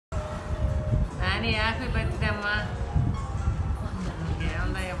Nani happy birthday అమ్మా.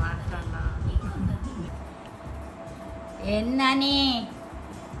 ఏమున్నాయో మాట్లాడినా. నాని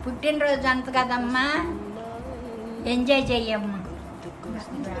పుట్టినరోజు అంత కదమ్మా, enjoy చెయ్యమ్మా.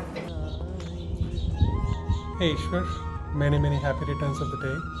 Hey Ishwar, many happy returns of the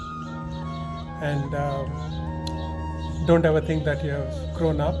day, and don't ever think that you have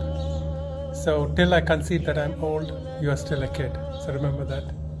grown up. So till I concede that I'm old, you are still a kid. So remember that.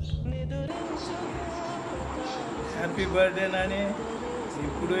 Happy birthday Nani.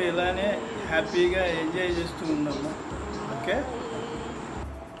 ఇప్పుడు ఇలానే హ్యాపీగా enjoy చేస్తూ ఉన్నాము. Okay.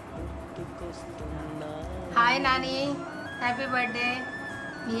 Hi Nani, happy birthday.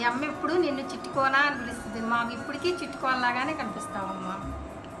 మీ అమ్మ ఇప్పుడు నిన్ను చిట్టుకోనా అని పిలుస్తుంది. మాకు ఇప్పటికీ చిట్టుకోనలాగానే కనిపిస్తావమ్మా.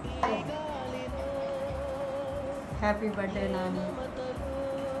 Happy birthday Nani.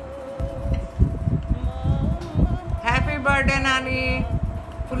 Happy birthday Nani.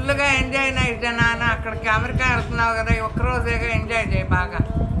 ఫుల్గా ఎంజాయ్ అయితే నాన్న. అక్కడికి అమెరికా వెళ్తున్నావు కదా, ఒక్కరోజేగా ఎంజాయ్ చేయి బాగా.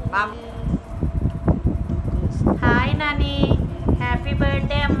 హాయ్ నాని, హ్యాపీ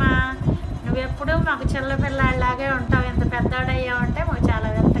బర్త్డే అమ్మా. నువ్వెప్పుడు మాకు చిన్నపిల్లాడిలాగే ఉంటావు. ఎంత పెద్దవాడయ్యావంటే మాకు చాలా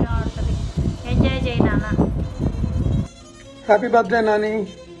వింతగా ఉంటుంది. ఎంజాయ్ చేయి నాన్న. Happy birthday Nani.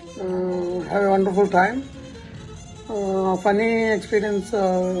 Have a wonderful time. Funny experience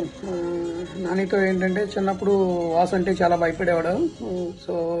నానితో ఏంటంటే, చిన్నప్పుడు వాసు అంటే చాలా భయపడేవాడు.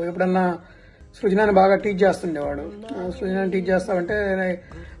 సో ఎప్పుడన్నా సృజనాన్ని బాగా టీచ్ చేస్తుండేవాడు. సృజనాన్ని టీచ్ చేస్తావంటే,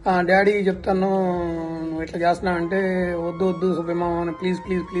 డాడీ చెప్తాను నువ్వు ఇట్లా చేస్తున్నావు అంటే, వద్దు Subbamma please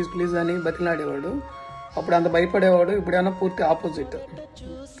please please please అని బతిలాడేవాడు. అప్పుడు అంత భయపడేవాడు. ఇప్పుడేమన్నా పూర్తి opposite.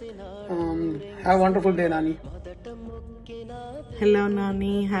 Have wonderful day Nani. Hello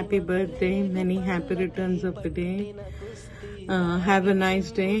Nani, happy birthday, many happy returns of the day. Have a nice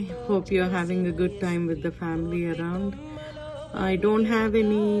day. Hope you're having a good time with the family around. I don't have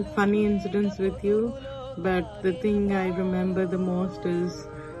any funny incidents with you, but the thing I remember the most is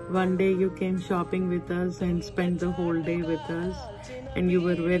one day you came shopping with us and spent the whole day with us, and you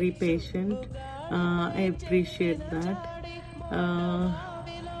were very patient. I appreciate that.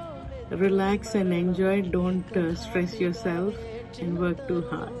 Relax and enjoy. Don't stress yourself and work too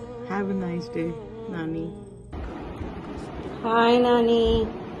hard. Have a nice day, Nani. Hi Nani,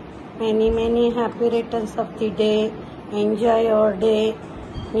 many happy returns of the day. Enjoy your day.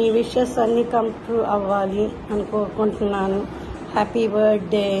 నీ wishes అన్ని come true అవ్వాలి అని కోరుకుంటున్నాను. Happy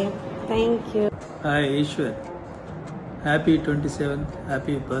birthday. Thank you. Hi Eshwar, happy 27th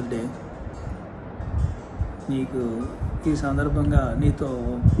happy birthday. నీకు ఈ సందర్భంగా నీతో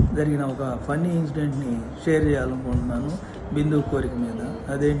జరిగిన ఒక ఫన్నీ ఇన్సిడెంట్ని షేర్ చేయాలనుకుంటున్నాను బిందు కోరిక మీద.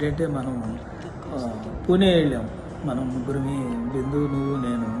 అదేంటంటే, మనం పూణే వెళ్ళాం. మనం ముగ్గురిని, బిందు, నువ్వు,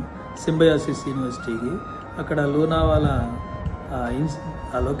 నేను, సింబయాసిస్ యూనివర్సిటీకి. అక్కడ లోనావాలా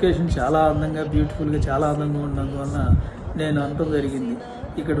ఆ లొకేషన్ చాలా అందంగా, బ్యూటిఫుల్గా, చాలా అందంగా ఉన్నందువల్ల నేను అనటం జరిగింది,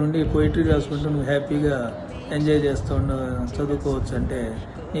 ఇక్కడ ఉండి పోయిటరీ రాసుకుంటూ నువ్వు హ్యాపీగా ఎంజాయ్ చేస్తూ చదువుకోవచ్చు అంటే,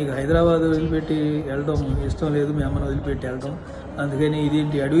 నీకు హైదరాబాద్ వదిలిపెట్టి వెళ్ళడం ఇష్టం లేదు, మీ అమ్మను వదిలిపెట్టి వెళ్ళడం. అందుకని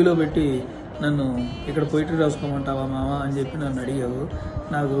ఇదేంటి అడవిలో పెట్టి నన్ను ఇక్కడ పోయిటరీ రాసుకోమంటావా మామ అని చెప్పి నన్ను అడిగావు.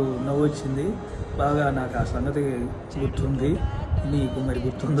 నాకు నవ్వు వచ్చింది బాగా. నాకు ఆ సంగతి గుర్తుంది. నీకు మరి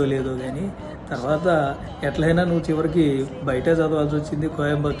గుర్తుందో లేదో కానీ తర్వాత ఎట్లయినా నువ్వు చివరికి బయటే చదవాల్సి వచ్చింది.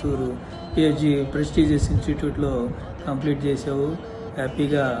 కోయంబత్తూరు పిహెచ్డి ప్రెస్టీజియస్ ఇన్స్టిట్యూట్లో కంప్లీట్ చేసావు.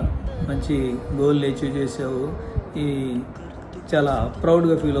 హ్యాపీగా మంచి గోల్ అచీవ్ చేసావు. ఈ చాలా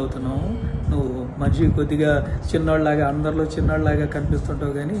ప్రౌడ్గా ఫీల్ అవుతున్నావు. నువ్వు మంచి కొద్దిగా చిన్నోళ్ళలాగా, అందరిలో చిన్నోళ్ళలాగా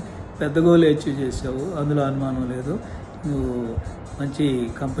కనిపిస్తుంటావు, కానీ పెద్ద గోల్ అచీవ్ చేసావు, అందులో అనుమానం లేదు. నువ్వు మంచి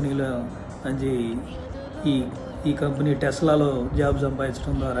కంపెనీలో మంచి ఈ కంపెనీ టెస్లాలో జాబ్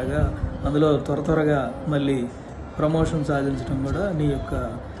సంపాదించడం ద్వారాగా అందులో త్వరగా మళ్ళీ ప్రమోషన్ సాధించడం కూడా నీ యొక్క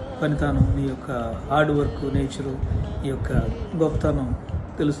పనితనం, నీ యొక్క హార్డ్ వర్క్ నేచరు, నీ యొక్క గొప్పతనం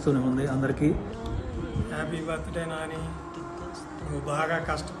తెలుస్తూనే ఉంది అందరికీ. Happy birthday Nani. నువ్వు బాగా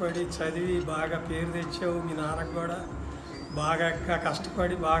కష్టపడి చదివి బాగా పేరు తెచ్చావు. మీ నాన్నకు కూడా బాగా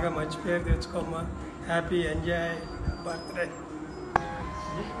కష్టపడి బాగా మంచి పేరు తెచ్చుకోమ్మా. Happy enjoy birthday.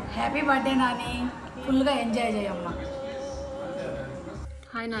 Happy birthday Nani, ఫుల్గా ఎంజాయ్ చేయమ్మా.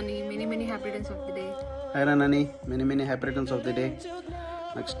 Hi Nani, many happy returns of the day. Hi Nani, many happy returns of the day.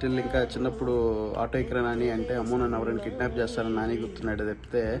 నాకు స్టిల్ ఇంకా చిన్నప్పుడు ఆటో ఎక్కరా నాని అంటే, అమ్మో నన్ను ఎవరైనా కిడ్నాప్ చేస్తారని నాని గుర్తున్నాడు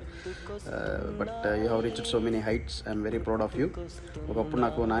చెప్తే. But you have reached so many heights. I'm very proud of you. ఒకప్పుడు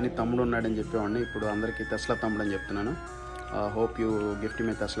నాకు నాని తమ్ముడు ఉన్నాడని చెప్పేవాడిని, ఇప్పుడు అందరికీ తెస్లా తమ్ముడు అని చెప్తున్నాను. Hope you gift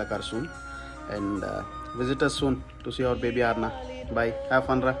me తెస్లా car soon and visit us soon to see our baby Arna. Bye. Have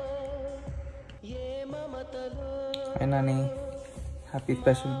fun, Ra. Hi Nani, happy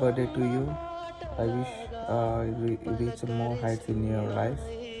special birthday to you. I wish you reach more heights in your life.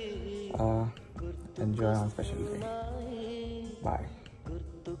 enjoy on special day. Bye.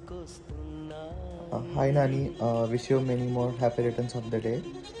 Hi Nani, wish you many more happy returns of the day.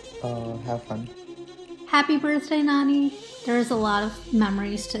 Have fun. Happy birthday, Nani. There's a lot of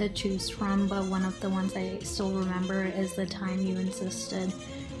memories to choose from, but one of the ones I still remember is the time you insisted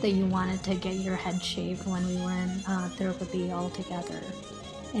that you wanted to get your head shaved when we were in Tirupati all together.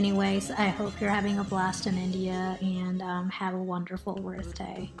 Anyways, I hope you're having a blast in India and have a wonderful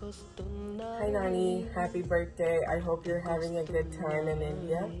birthday. Hi Nani, happy birthday. I hope you're having a good time in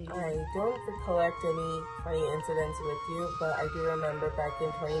India. I don't recollect any funny incidents with you, but I do remember back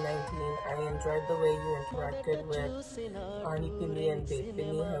in 2019, I enjoyed the way you interacted with Ani Pindi and Babe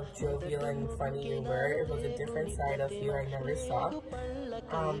Pindi, how jovial and funny you were. It was a different side of you I never saw.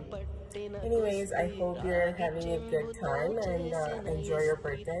 Anyways, I hope you're having a good time and enjoy your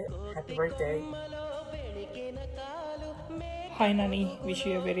birthday. Happy birthday. Hi Nani, wish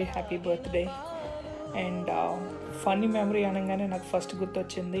you a very happy birthday. And funny memory అనగానే నాకు first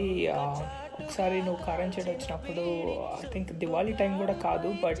గుర్తొచ్చింది, ఒకసారి నువ్వు కారంచేడు వచ్చినప్పుడు, I think Diwali time కూడా కాదు,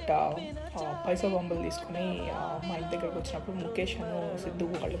 but పైసా బాంబులు తీసుకుని మా ఇంటి దగ్గరకు వచ్చినప్పుడు ముఖేష్ అను సిద్ధు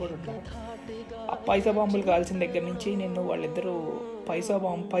వాళ్ళు కూడా ఉన్నారు. ఆ పైసా బాంబులు కాల్చిన దగ్గర నుంచి నేను వాళ్ళిద్దరూ పైసా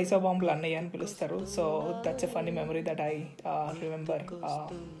బాంబులు అన్నయ్య అని పిలుస్తారు. So that's a funny memory that I remember.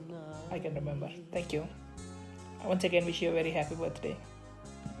 I can remember. Thank you. Once again, wish you a very happy birthday.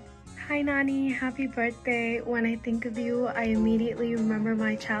 Hi Nani, happy birthday. When I think of you, I immediately remember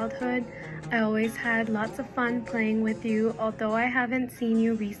my childhood. I always had lots of fun playing with you. Although I haven't seen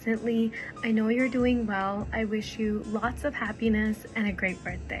you recently, I know you're doing well. I wish you lots of happiness and a great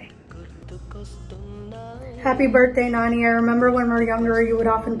birthday. Happy birthday, Nani. I remember when we were younger, you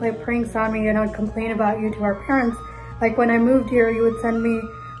would often play pranks on me and I would complain about you to our parents. Like when I moved here, you would send me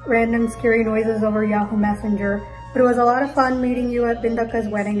random scary noises over Yahoo Messenger. But it was a lot of fun meeting you at Bindaka's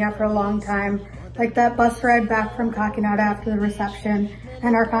wedding after a long time, like that bus ride back from Kakinada after the reception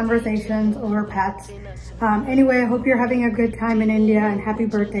and our conversations over pets. Anyway, I hope you're having a good time in India and happy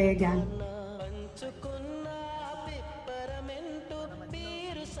birthday again.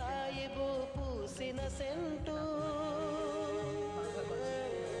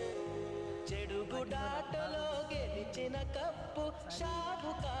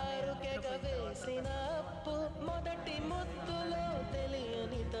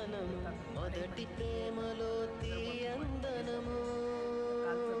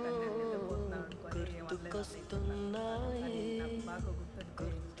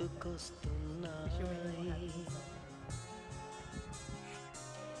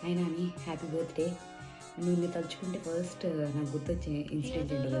 Hi Nani, happy birthday. నిన్ను తలుచుకుంటే first నాకు గుర్తొచ్చే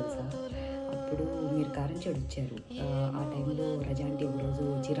incident ఏంటో తెలుసా? అప్పుడు మీరు కారంచేడు వచ్చారు. ఆ టైంలో రజాంటి ఒకరోజు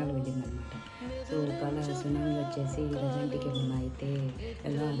చీరాలు వెళ్ళిందనమాట. సో ఒకవేళ సునామీ వచ్చేసి రజాంటికి ఏమన్నా అయితే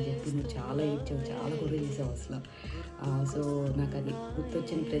ఎలా అని చెప్పి నువ్వు చాలా ఇచ్చావు, చాలా కూడా చేసావు అసలు. సో నాకు అది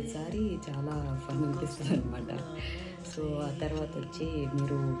గుర్తొచ్చిన ప్రతిసారి చాలా ఫన్ అనిపిస్తుంది అనమాట. సో ఆ తర్వాత వచ్చి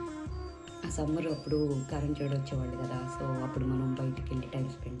మీరు సమ్మర్ అప్పుడు కారంచేడు వచ్చేవాళ్ళు కదా. సో అప్పుడు మనం బయటికి వెళ్ళి టైం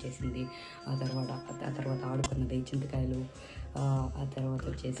స్పెండ్ చేసింది, ఆ తర్వాత ఆడుకున్నది చింతకాయలు, ఆ తర్వాత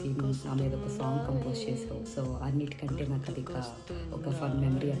వచ్చేసి నా మీద ఒక సాంగ్ కంపోజ్ చేసావు. సో అన్నిటికంటే నాకు అది ఒక ఫన్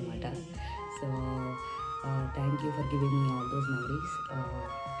మెమరీ అనమాట. So thank you for giving me all those memories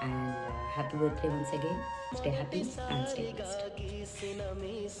and happy birthday once again. Stay happy and stay blessed.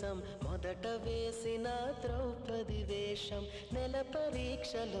 మొదట వేసిన ద్రౌపది వేషం, నెల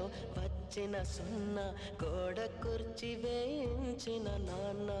పరీక్షలో వచ్చిన సున్న, గోడ కుర్చి వేయించిన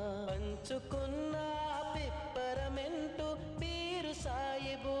నాన్న, పంచుకున్న పిప్పరమెంటు, పీరు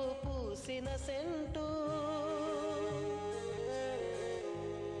సాయిబు పూసిన సెంటు,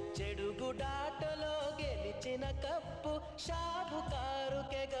 చెడుగుడాటలో గెలిచిన కప్పు, షాపుకారు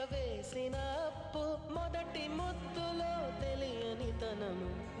కెగవేసిన అప్పు, మొదటి ముద్దులో తెలియని తనము,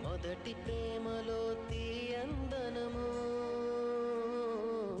 మొదటి ప్రేమలో తీయందనము,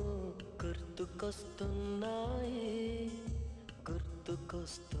 గుర్తుకొస్తున్నాయి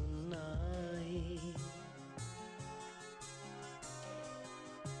గుర్తుకొస్తున్నాయి.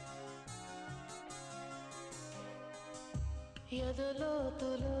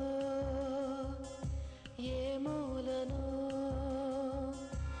 ఎదలోతులో ఏ మూలను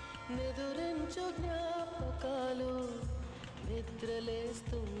నిదురించు జ్ఞాపకాలు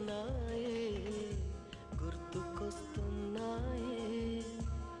నిద్రలేస్తున్నాయి, గుర్తుకొస్తున్నాయి.